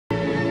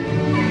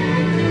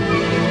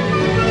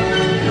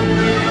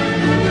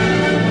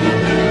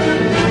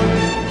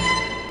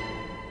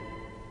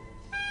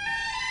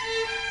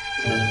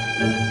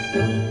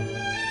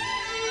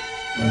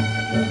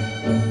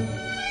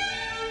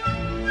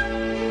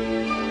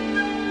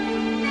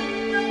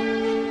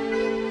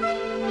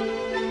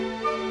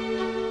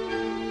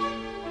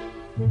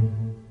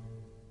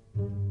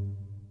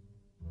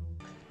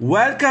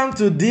Welcome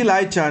to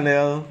D-Light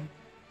channel.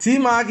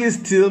 T-Mark is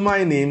still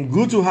my name.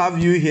 Good to have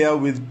you here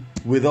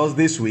with us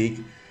this week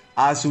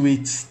as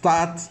we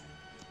start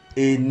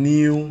a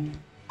new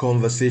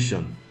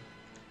conversation.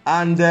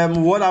 And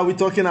what are we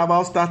talking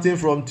about starting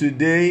from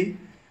today?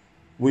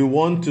 We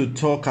want to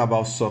talk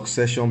about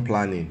succession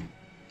planning.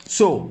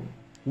 So,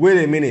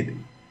 wait a minute.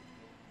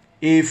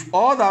 If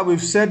all that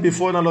we've said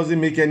before now doesn't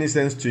make any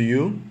sense to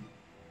you,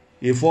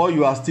 if all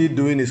you are still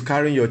doing is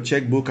carrying your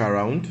checkbook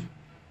around,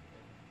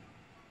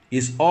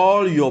 is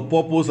all your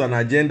purpose and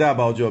agenda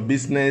about your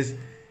business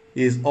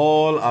is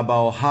all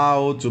about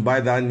how to buy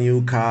that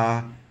new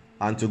car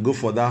and to go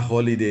for that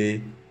holiday,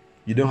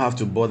 you don't have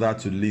to bother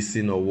to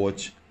listen or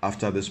watch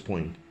after this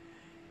point.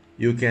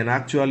 You can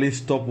actually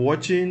stop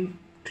watching,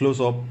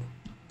 close up,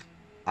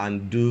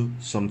 and do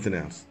something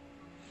else.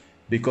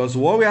 Because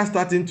what we are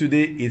starting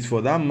today is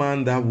for that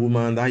man, that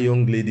woman, that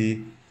young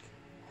lady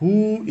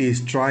who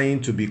is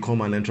trying to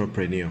become an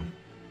entrepreneur.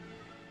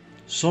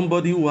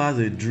 Somebody who has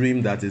a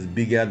dream that is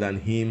bigger than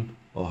him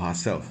or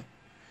herself.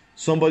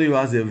 Somebody who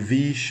has a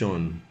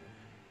vision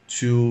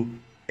to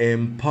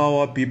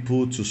empower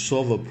people to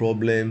solve a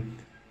problem,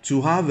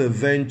 to have a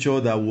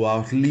venture that will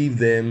outlive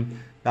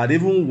them, that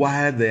even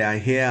while they are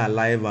here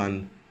alive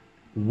and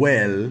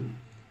well,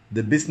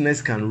 the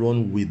business can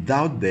run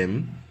without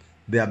them,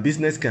 their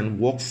business can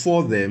work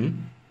for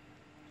them,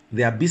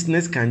 their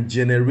business can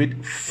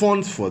generate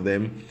funds for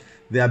them,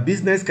 their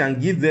business can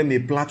give them a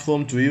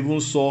platform to even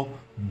solve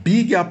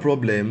bigger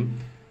problem.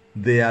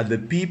 They are the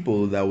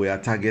people that we are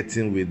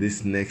targeting with this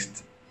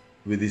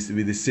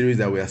series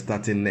that we are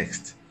starting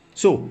next.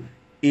 So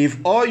if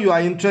all you are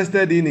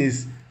interested in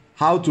is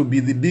how to be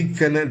the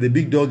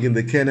big dog in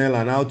the kennel,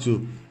 and how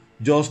to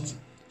just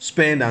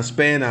spend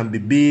and be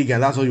big,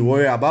 and that's all you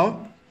worry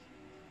about,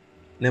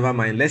 never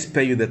mind. Let's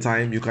spare you the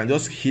time. You can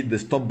just hit the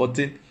stop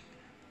button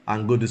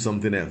and go do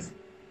something else.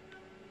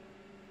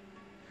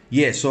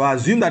 Yes, so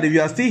assume that if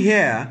you are still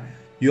here,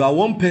 you are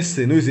one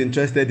person who is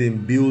interested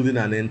in building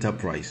an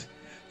enterprise.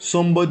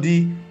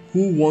 Somebody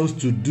who wants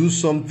to do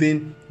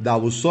something that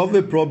will solve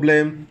a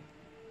problem,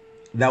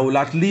 that will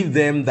outlive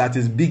them, that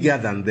is bigger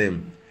than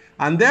them.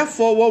 And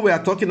therefore, what we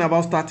are talking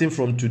about starting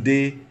from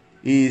today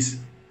is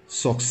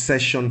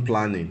succession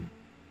planning.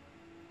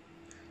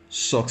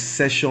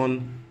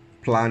 Succession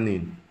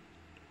planning.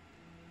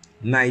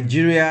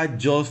 Nigeria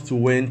just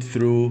went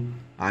through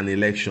an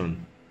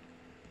election.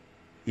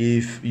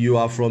 If you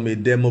are from a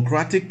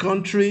democratic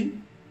country,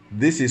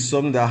 this is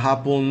something that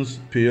happens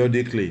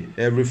periodically,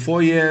 every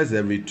 4 years,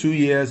 every 2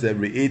 years,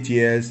 every 8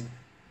 years.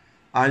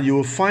 And you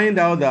will find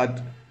out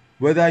that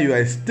whether you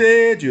are a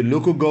state, your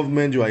local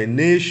government, you are a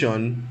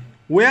nation,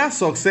 where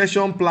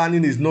succession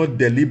planning is not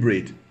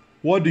deliberate,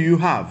 what do you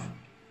have?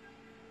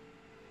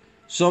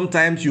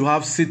 Sometimes you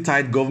have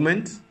sit-tight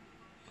government.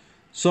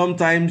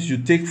 Sometimes you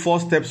take 4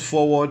 steps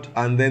forward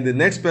and then the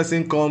next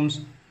person comes,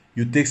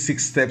 you take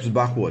 6 steps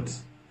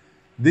backwards.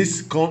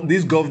 This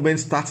government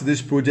starts this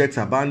project,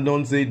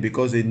 abandons it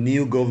because a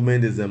new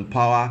government is in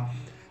power,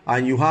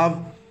 and you have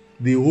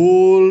the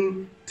whole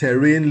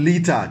terrain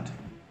littered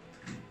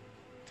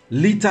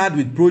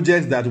with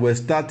projects that were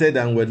started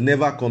and were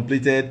never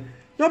completed,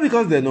 not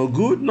because they're not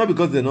good, not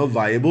because they're not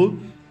viable,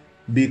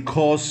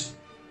 because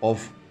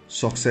of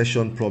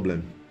succession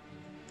problem.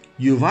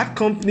 You've had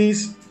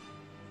companies,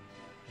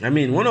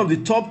 one of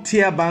the top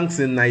tier banks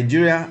in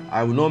Nigeria,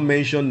 I will not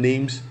mention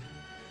names,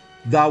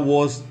 that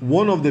was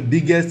one of the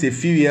biggest a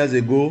few years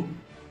ago.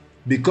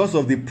 Because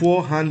of the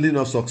poor handling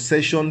of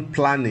succession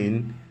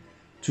planning,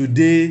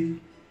 today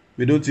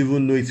we don't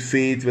even know its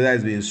fate, whether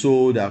it's been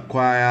sold,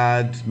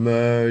 acquired,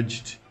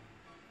 merged.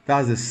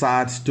 That's a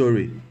sad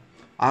story.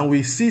 And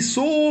we see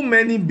so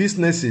many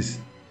businesses,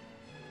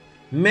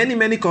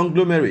 many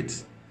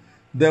conglomerates.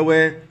 There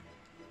were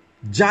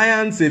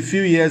giants a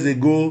few years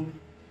ago.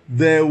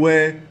 There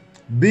were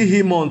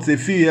behemoths a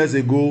few years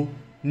ago.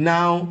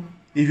 Now,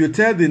 if you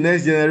tell the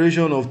next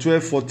generation of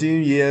 12,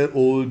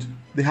 14-year-old,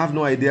 they have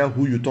no idea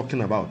who you're talking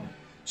about.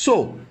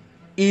 So,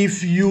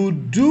 if you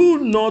do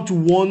not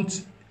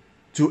want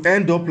to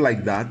end up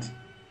like that,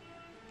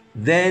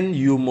 then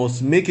you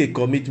must make a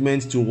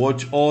commitment to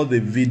watch all the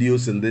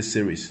videos in this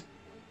series.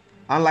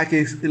 And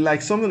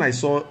like something I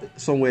saw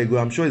somewhere ago,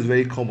 I'm sure it's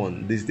very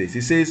common these days.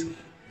 It says,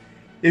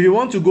 if you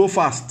want to go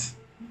fast,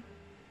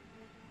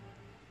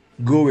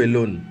 go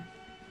alone.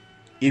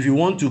 If you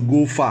want to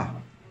go far,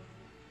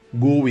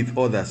 go with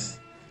others.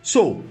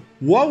 So,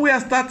 what we are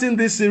starting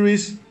this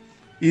series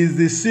is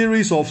the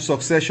series of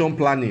succession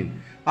planning.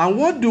 And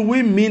what do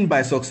we mean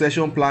by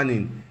succession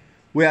planning?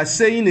 We are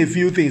saying a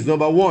few things.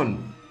 Number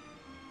one,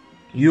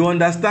 you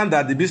understand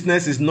that the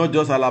business is not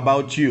just all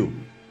about you.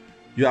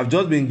 You have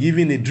just been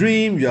given a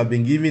dream, you have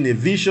been given a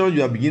vision,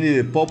 you have been given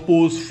a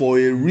purpose for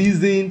a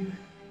reason,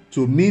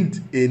 to meet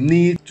a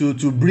need,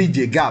 to bridge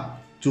a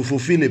gap, to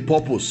fulfill a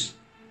purpose.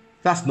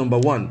 That's number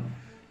one.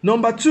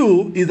 Number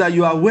two is that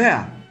you are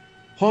aware,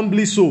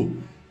 humbly so,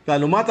 that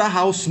no matter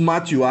how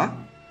smart you are,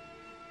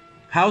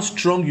 how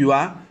strong you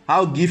are,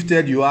 how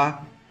gifted you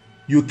are,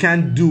 you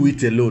can't do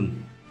it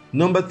alone.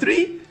 Number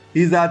three,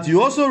 is that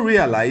you also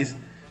realize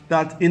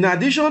that in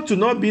addition to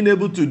not being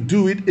able to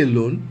do it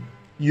alone,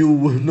 you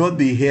will not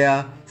be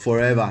here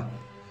forever.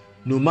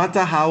 No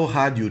matter how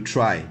hard you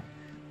try,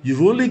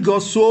 you've only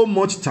got so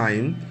much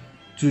time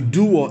to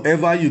do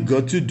whatever you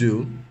got to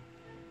do,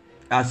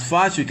 as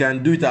fast you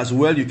can do it, as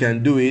well you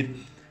can do it,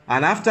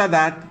 and after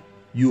that,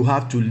 you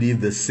have to leave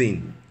the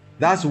scene.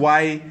 That's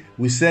why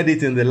we said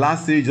it in the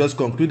last series just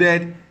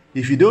concluded.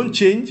 If you don't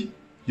change,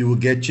 you will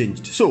get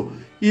changed. So,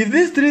 if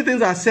these three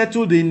things are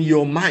settled in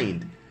your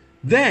mind,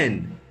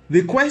 then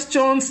the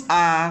questions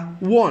are: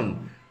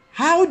 1,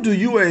 how do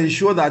you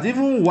ensure that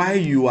even while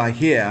you are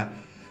here,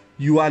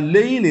 you are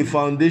laying a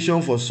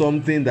foundation for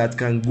something that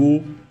can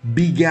go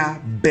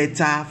bigger,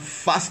 better,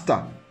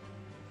 faster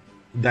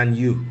than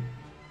you?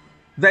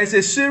 There is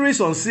a series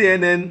on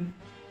CNN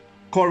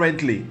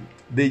currently.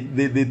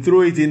 They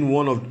throw it in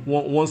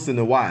once in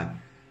a while.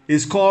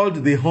 It's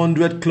called The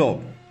 100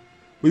 Club.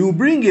 We will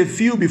bring a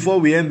few before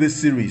we end this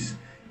series.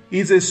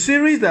 It's a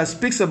series that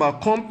speaks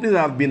about companies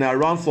that have been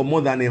around for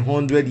more than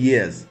 100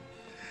 years.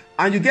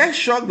 And you get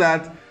shocked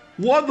that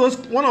one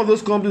of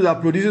those companies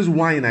that produces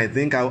wine, I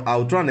think,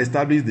 I'll try and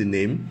establish the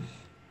name.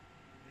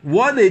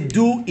 What they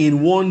do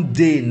in one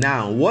day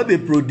now, what they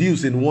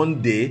produce in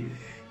one day,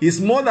 is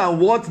more than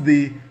what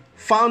the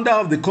founder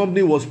of the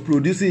company was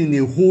producing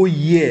in a whole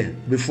year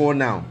before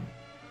now.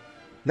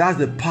 That's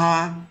the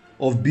power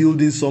of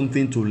building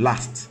something to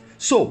last.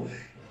 So,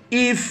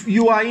 if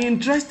you are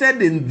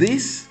interested in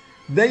this,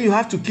 then you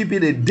have to keep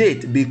it a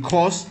date,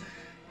 because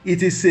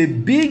it is a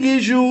big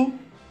issue.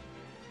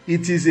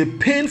 It is a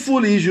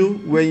painful issue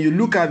when you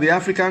look at the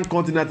African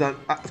continent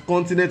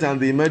and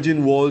the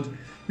emerging world.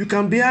 You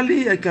can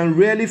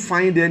rarely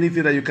find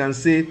anything that you can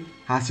say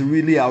has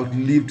really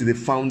outlived the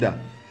founder.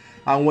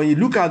 And when you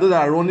look at those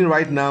that are running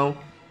right now,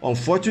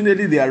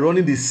 unfortunately, they are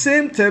running the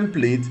same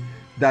template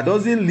that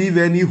doesn't leave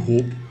any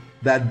hope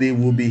that they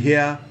will be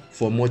here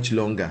for much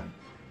longer.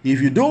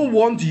 If you don't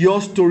want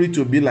your story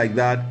to be like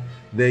that,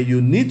 then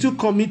you need to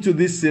commit to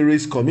this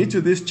series, commit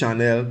to this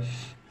channel.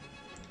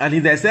 And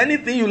if there's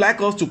anything you'd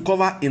like us to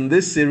cover in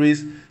this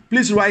series,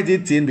 please write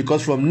it in,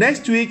 because from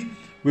next week,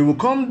 we will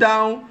come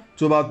down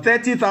to about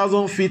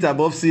 30,000 feet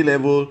above sea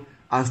level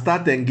and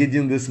start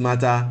engaging this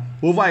matter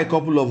over a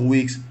couple of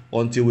weeks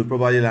until we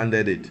probably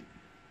landed it.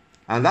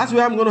 And that's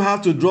where I'm going to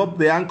have to drop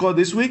the anchor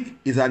this week.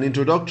 It's an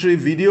introductory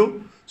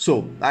video.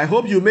 So I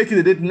hope you make it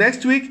a date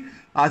next week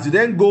as you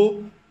then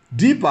go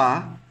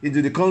deeper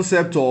into the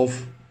concept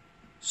of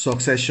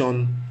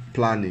succession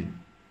planning.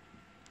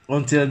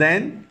 Until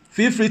then,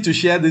 feel free to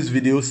share this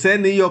video,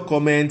 send in your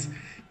comments.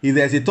 If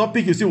there's a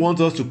topic you still want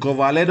us to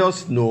cover, let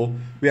us know.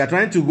 We are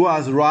trying to go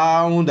as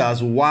round,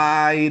 as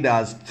wide,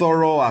 as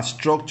thorough, as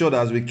structured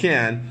as we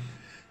can,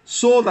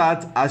 so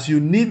that as you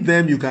need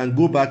them, you can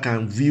go back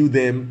and view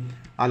them,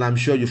 and I'm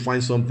sure you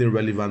find something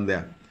relevant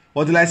there.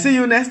 Until I see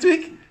you next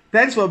week,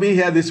 thanks for being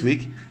here this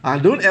week,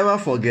 and don't ever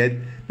forget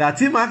that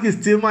T-Mac is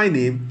still my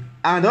name,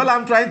 and all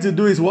I'm trying to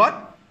do is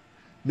what?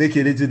 Make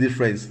a little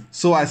difference.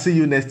 So I see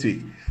you next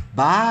week.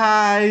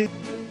 Bye.